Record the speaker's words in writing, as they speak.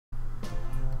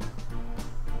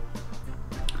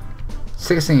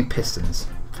16 pistons.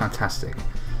 Fantastic.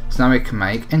 So now we can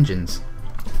make engines.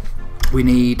 We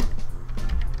need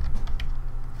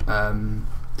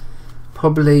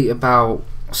probably about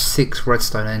 6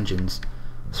 redstone engines.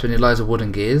 So we need loads of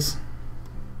wooden gears.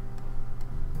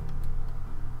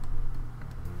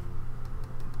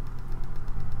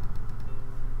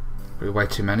 Way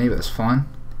too many, but that's fine.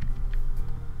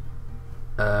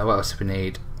 What else do we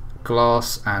need?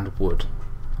 Glass and wood.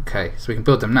 Okay, so we can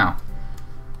build them now.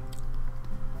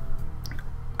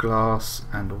 Glass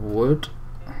and wood.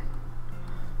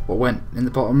 What went in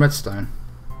the bottom? Redstone.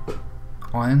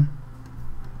 Iron.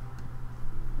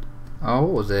 Oh,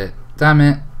 what was it? Damn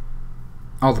it.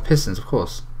 Oh, the pistons, of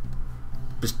course.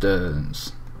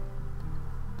 Pistons.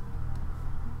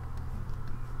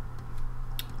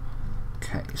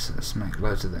 Okay, so let's make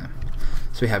loads of them.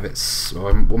 So we have it.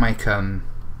 We'll make 7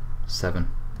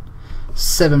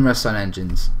 redstone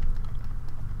engines.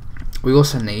 We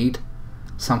also need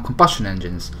some combustion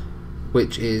engines,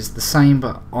 which is the same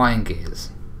but iron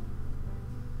gears.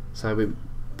 So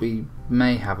we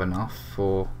may have enough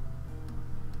for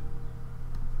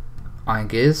iron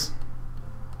gears.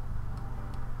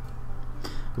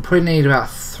 We probably need about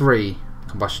 3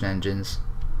 combustion engines.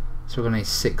 So we're gonna need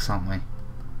 6, aren't we?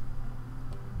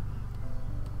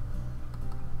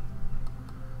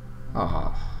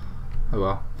 Oh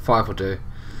well, 5 will do.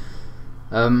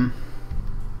 I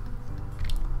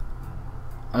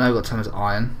know we've got tons of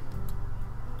iron.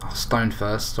 Oh, stone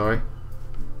first, sorry.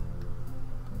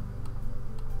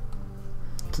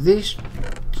 Do these,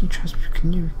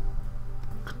 can you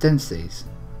condense these?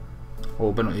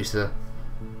 Or we're not used to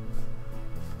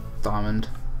diamond.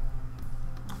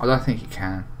 I don't think you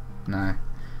can, no.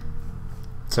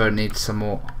 So I need some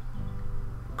more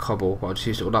cobble, but I just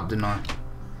used it all up, didn't I?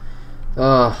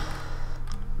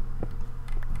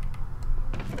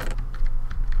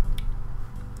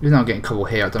 Even though I'm getting cobble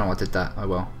here, I don't know why I did that. Oh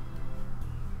well.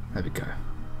 There we go.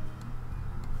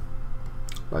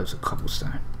 Loads of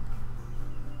cobblestone.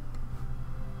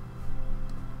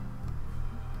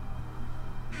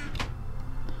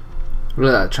 We'll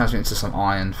let that transfer into some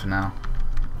iron for now.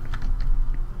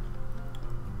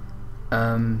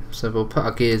 So we'll put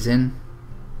our gears in.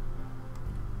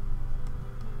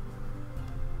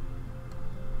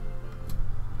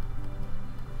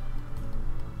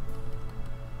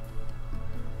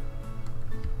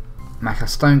 Make our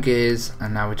stone gears,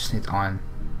 and now we just need iron.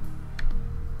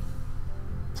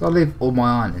 So I'll leave all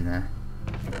my iron in there.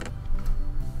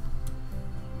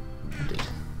 I did,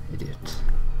 idiot.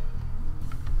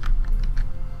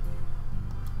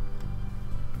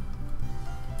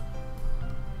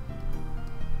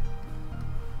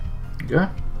 There you go.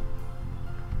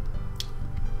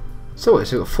 So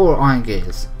we've got 4 iron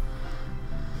gears.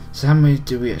 So how many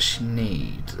do we actually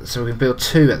need? So we can build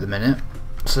 2 at the minute.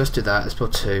 So let's do that. Let's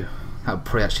build 2. That would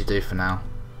probably actually do for now.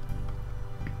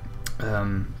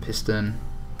 Piston.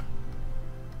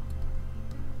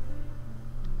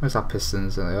 Where's our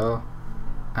pistons? There they are.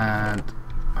 And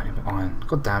I need more iron.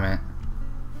 God damn it.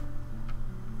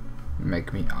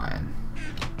 Make me iron.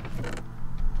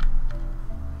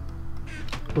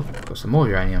 Oh, got some more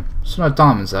uranium. Still no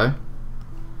diamonds though.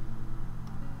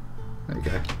 There we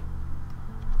go.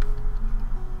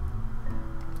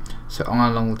 So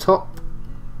iron along the top.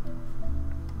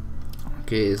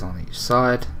 Gears on each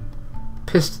side,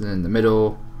 piston in the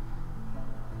middle,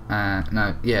 and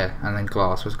no, yeah, and then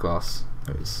glass. Where's glass?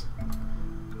 There it is.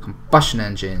 Combustion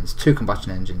engines, 2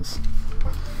 combustion engines.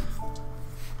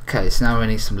 Okay, so now we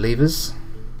need some levers,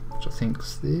 which I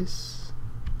think's this.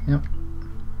 Yep.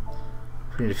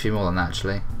 We need a few more than that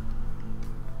actually.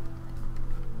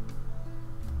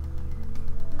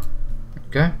 There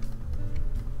we go.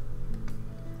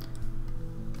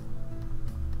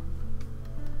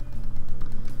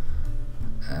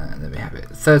 And there we have it.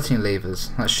 13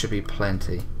 levers. That should be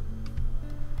plenty.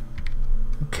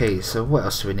 Okay, so what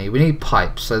else do we need? We need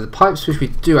pipes. So the pipes which we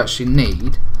do actually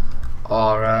need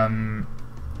are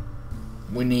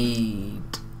we need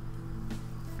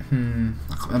I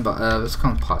can't remember. Let's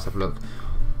come on pipes, have a look.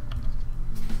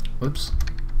 Whoops.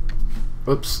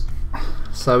 Whoops.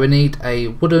 So we need a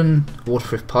wooden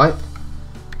waterproof pipe.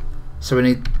 So we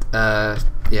need yeah,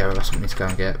 that's what we need to go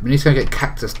and get. We need to go and get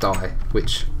cactus dye,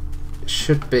 which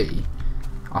should be,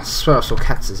 I swear I saw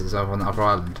cactuses over on the other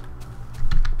island.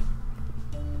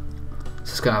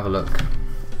 Let's just go and have a look.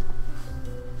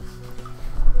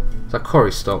 So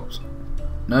quarry stopped.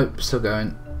 Nope, still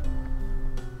going.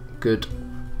 Good.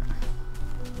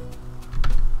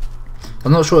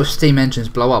 I'm not sure if steam engines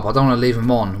blow up. I don't want to leave them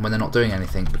on when they're not doing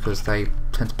anything because they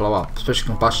tend to blow up, especially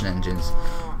combustion engines,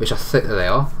 which I think they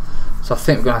are. So I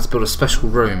think we're going to have to build a special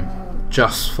room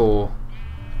just for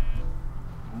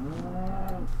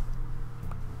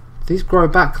these grow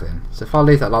back then? So if I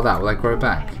leave that like that, will they grow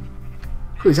back?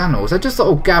 Look at these animals, they're just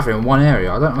all gathering in one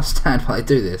area. I don't understand why they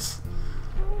do this.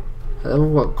 They're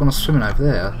all gone swimming over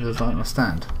there. I don't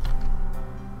understand.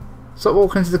 Stop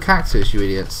walking into the cactus, you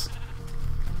idiots.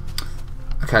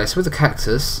 Okay, so with the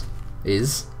cactus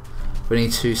is we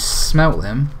need to smelt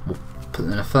them, we'll put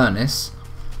them in a furnace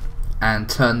and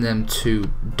turn them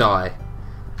to dye.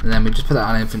 And then we just put that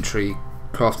on an inventory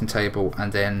crafting table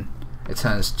and then it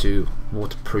turns to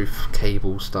waterproof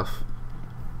cable stuff.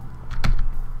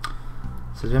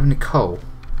 So do we have any coal?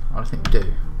 I don't think we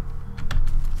do.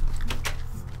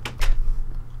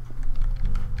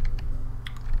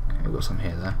 Okay, we've got some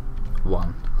here though.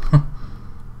 One.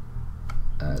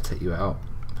 Take you out.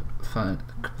 Put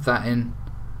that in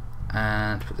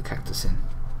and put the cactus in.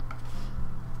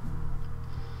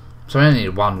 So I only need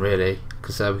one really,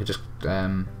 because we could just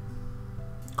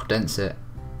condense it.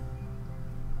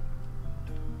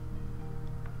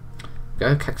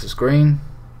 Go, cactus green.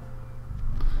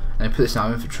 And then put this in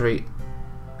our inventory,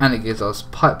 and it gives us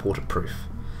pipe waterproof.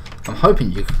 I'm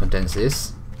hoping you can condense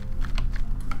this.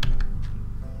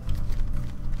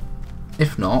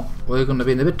 If not, we're going to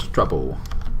be in a bit of trouble.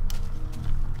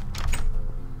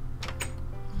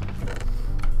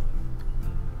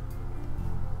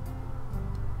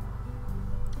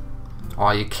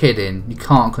 Are you kidding? You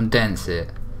can't condense it.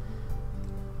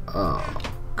 Oh,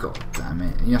 god damn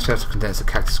it. You actually have to condense the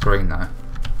cactus green though.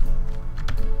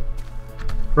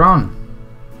 Run!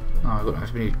 Oh, I've got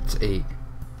nothing to eat.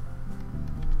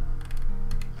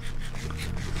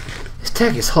 This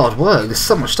tech is hard work. There's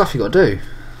so much stuff you got to do.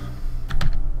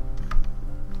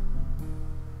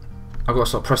 I've got to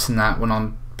stop pressing that when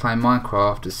I'm playing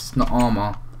Minecraft. It's not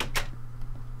armor.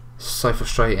 It's so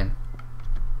frustrating.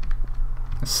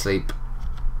 Let's sleep.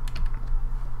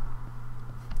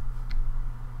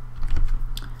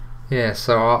 Yeah,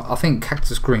 so I think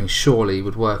cactus green surely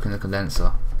would work in the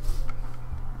condenser.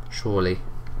 Surely.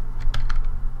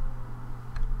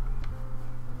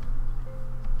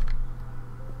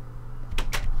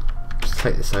 Just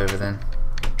take this over then.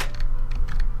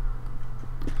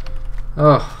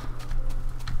 Oh.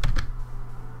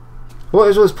 What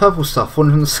is all this purple stuff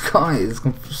falling from the sky? It's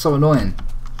so annoying.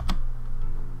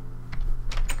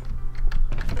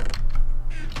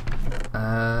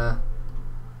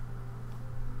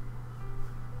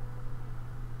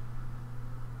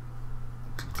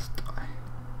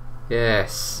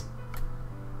 Yes.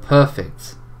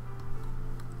 Perfect.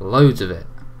 Loads of it.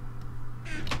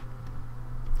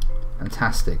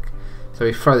 Fantastic. So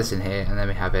we throw this in here and then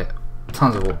we have it.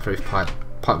 Tons of waterproof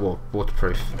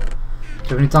waterproof. Do you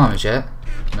have any diamonds yet?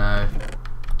 No.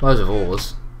 Loads of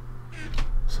ores.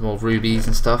 Some more rubies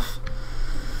and stuff.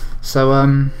 So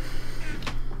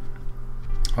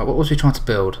right, what was we trying to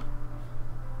build?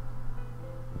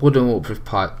 Wooden waterproof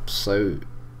pipe. So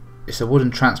it's a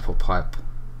wooden transport pipe,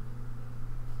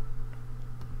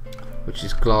 which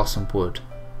is glass and wood.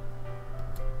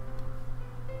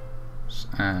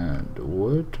 And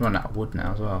wood? Run out of wood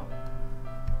now as well.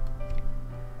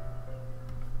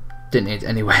 Didn't need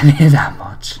anywhere near that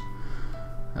much.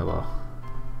 Oh well.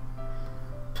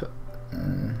 I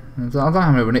don't know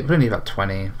how many we need. We need about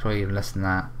 20, probably even less than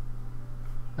that.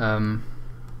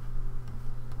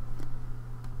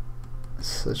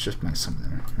 So let's just make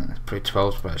something. Probably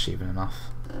 12 is probably actually even enough.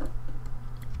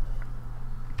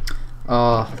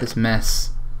 Oh, this mess.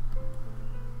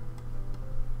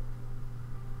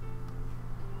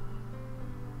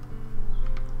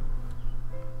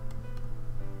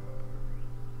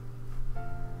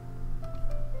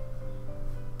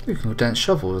 You can condense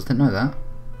shovels, I didn't know that.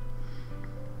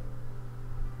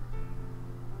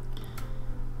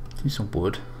 Need some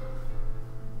wood.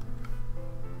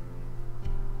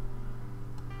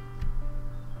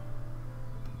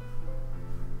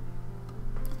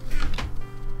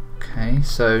 Okay,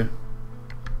 so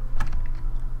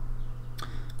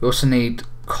we also need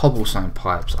cobblestone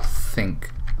pipes, I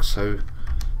think. So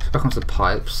let's go back onto the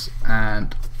pipes,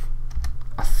 and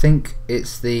I think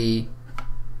it's we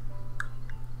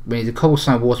need the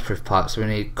cobblestone waterproof pipes, so we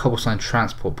need cobblestone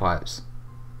transport pipes,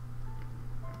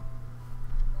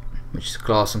 which is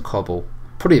glass and cobble.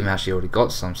 Probably even actually already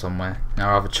got some somewhere in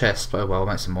our other chest, but oh well, we'll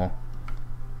make some more.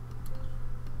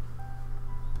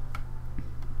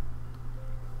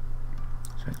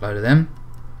 So make a load of them.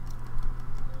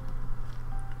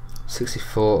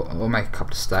 64, we'll make a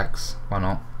couple of stacks, why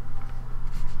not?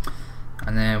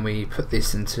 And then we put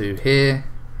this into here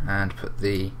and put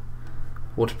the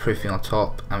waterproofing on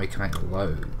top, and we can make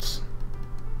loads.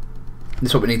 This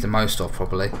is what we need the most of,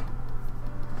 probably.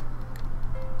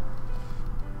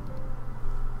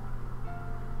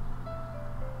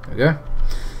 There we go.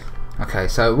 Okay,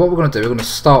 so what we're going to do, we're going to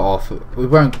start off. We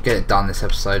won't get it done this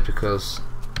episode because,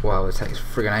 well, it takes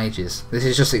friggin' ages. This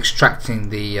is just extracting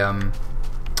the.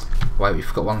 Wait, we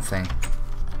forgot one thing.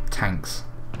 Tanks.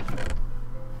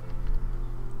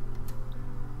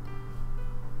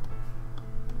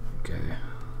 Go.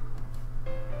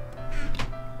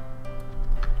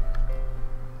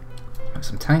 Make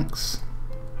some tanks.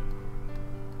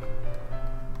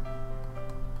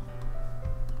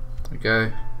 There we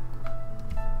go.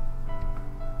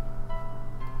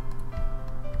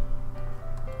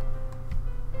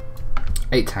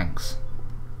 Eight tanks.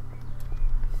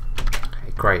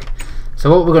 Okay, great. So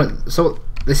what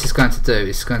this is going to do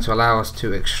is going to allow us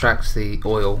to extract the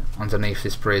oil underneath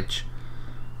this bridge,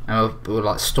 and we'll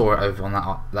like store it over on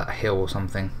that hill or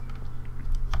something.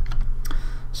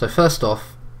 So first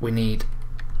off, we need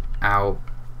our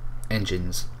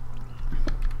engines.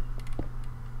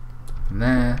 One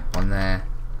there,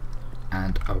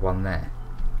 and one there.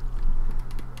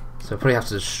 So we'll probably have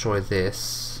to destroy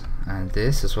this and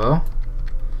this as well.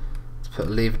 Put a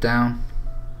lever down.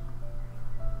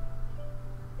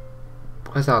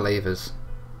 Where's our levers?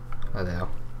 There they are.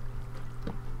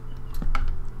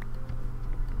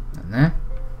 And there.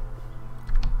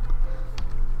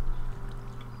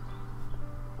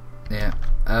 Yeah.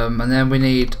 And then we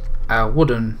need our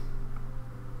wooden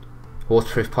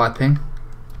waterproof piping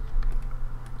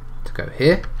to go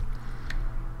here.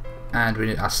 And we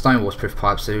need our stone waterproof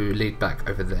pipes to lead back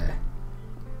over there.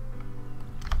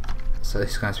 So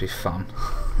this is going to be fun.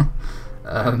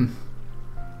 I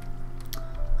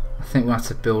think we'll have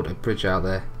to build a bridge out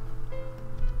there.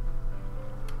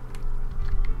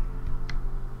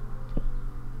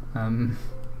 There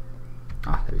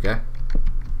we go.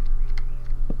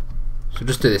 So we'll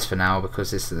just do this for now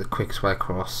because this is the quickest way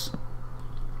across.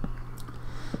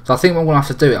 So I think what I'm going to have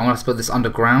to do, I'm going to have to build this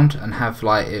underground and have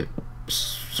like it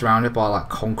surrounded by like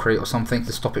concrete or something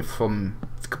to stop it from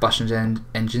the combustion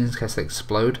engines in case they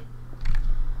explode.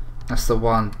 That's the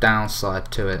one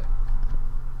downside to it.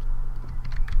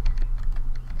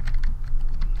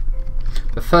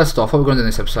 But first off, what we're going to do in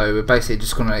this episode, we're basically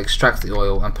just going to extract the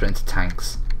oil and put it into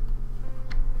tanks.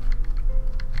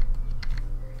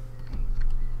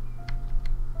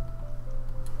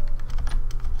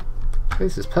 Okay,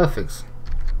 this is perfect.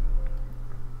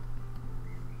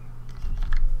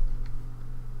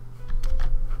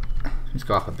 Let's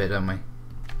go up a bit, don't we?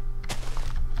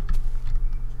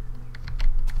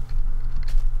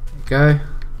 Go.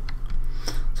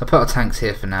 So I put our tanks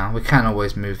here for now. We can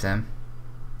always move them.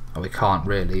 Or we can't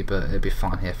really, but it'll be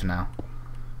fine here for now.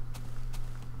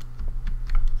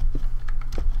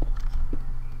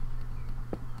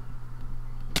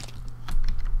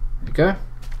 There we go.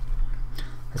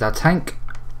 There's our tank.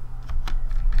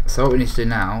 So what we need to do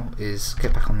now is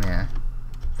get back on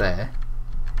there.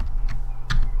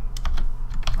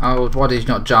 Oh, why did you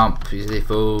not jump, you silly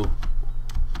fool?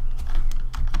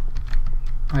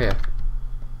 Oh yeah.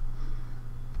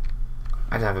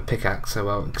 I don't have a pickaxe, so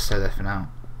well, we can stay there for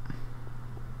now.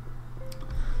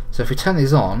 So if we turn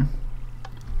these on,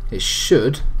 it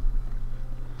should,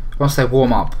 once they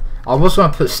warm up. I was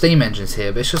going to put steam engines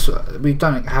here, but it's just we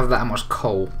don't have that much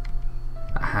coal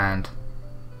at hand.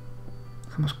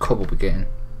 How much coal we'll be getting?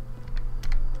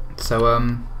 So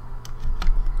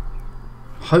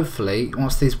hopefully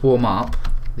once these warm up,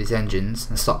 these engines,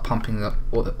 and start pumping the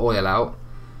oil out,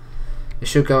 it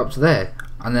should go up to there.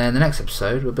 And then the next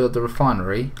episode we'll build the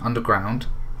refinery underground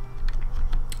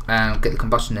and get the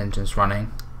combustion engines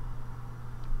running,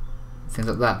 things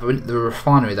like that. But the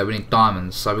refinery though, we need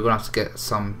diamonds, so we're going to have to get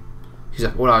some, use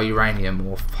up all our uranium,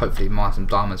 or hopefully mine some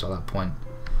diamonds at that point.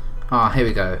 Here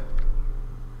we go.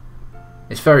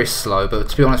 It's very slow, but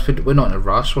to be honest, we're not in a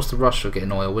rush. What's the rush for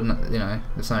getting oil? Wouldn't, you know,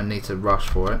 there's no need to rush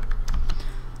for it.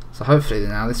 So hopefully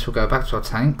now this will go back to our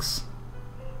tanks.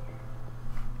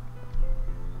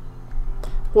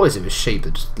 What is it with sheep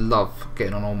that just love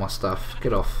getting on all my stuff?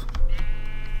 Get off.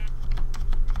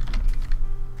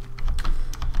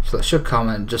 So that should come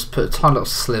and just put a tiny little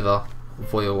sliver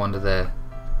of oil under there.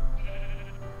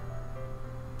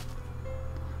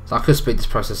 So I could speed this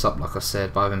process up, like I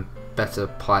said, by having better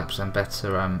pipes and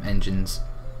better engines.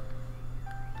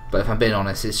 But if I'm being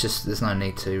honest, it's just there's no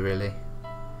need to really.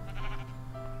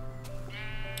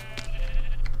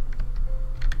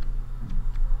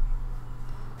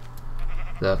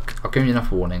 Look, I've given you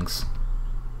enough warnings.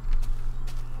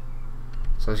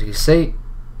 So as you can see,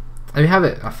 there we have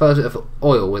it, our first bit of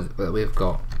oil that we've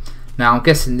got. Now I'm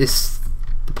guessing this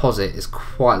deposit is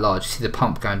quite large. You see the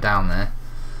pump going down there.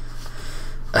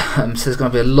 So there's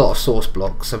going to be a lot of source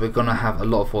blocks, so we're going to have a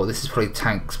lot of oil. This is probably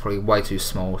tanks, probably way too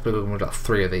small. We're going to have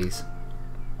 3 of these.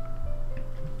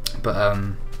 But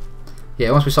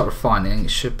yeah, once we start refining,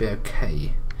 it should be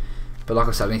okay. But like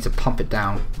I said, we need to pump it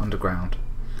down underground.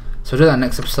 So we'll do that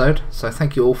next episode. So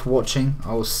thank you all for watching.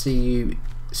 I will see you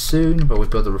soon where we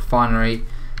build a refinery,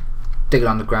 dig an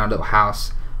underground little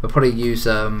house. We'll probably use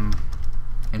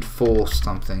reinforced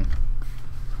stone.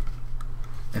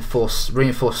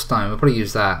 We'll probably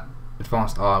use that.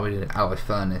 Advanced. Oh, we need an alloy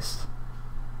furnace.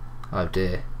 Oh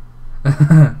dear.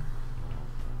 Not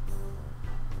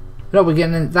we're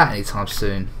getting into that anytime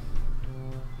soon.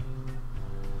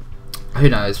 Who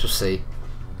knows? We'll see.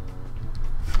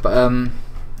 But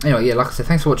anyway, yeah. Like I said,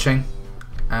 thanks for watching,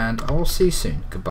 and I will see you soon. Goodbye.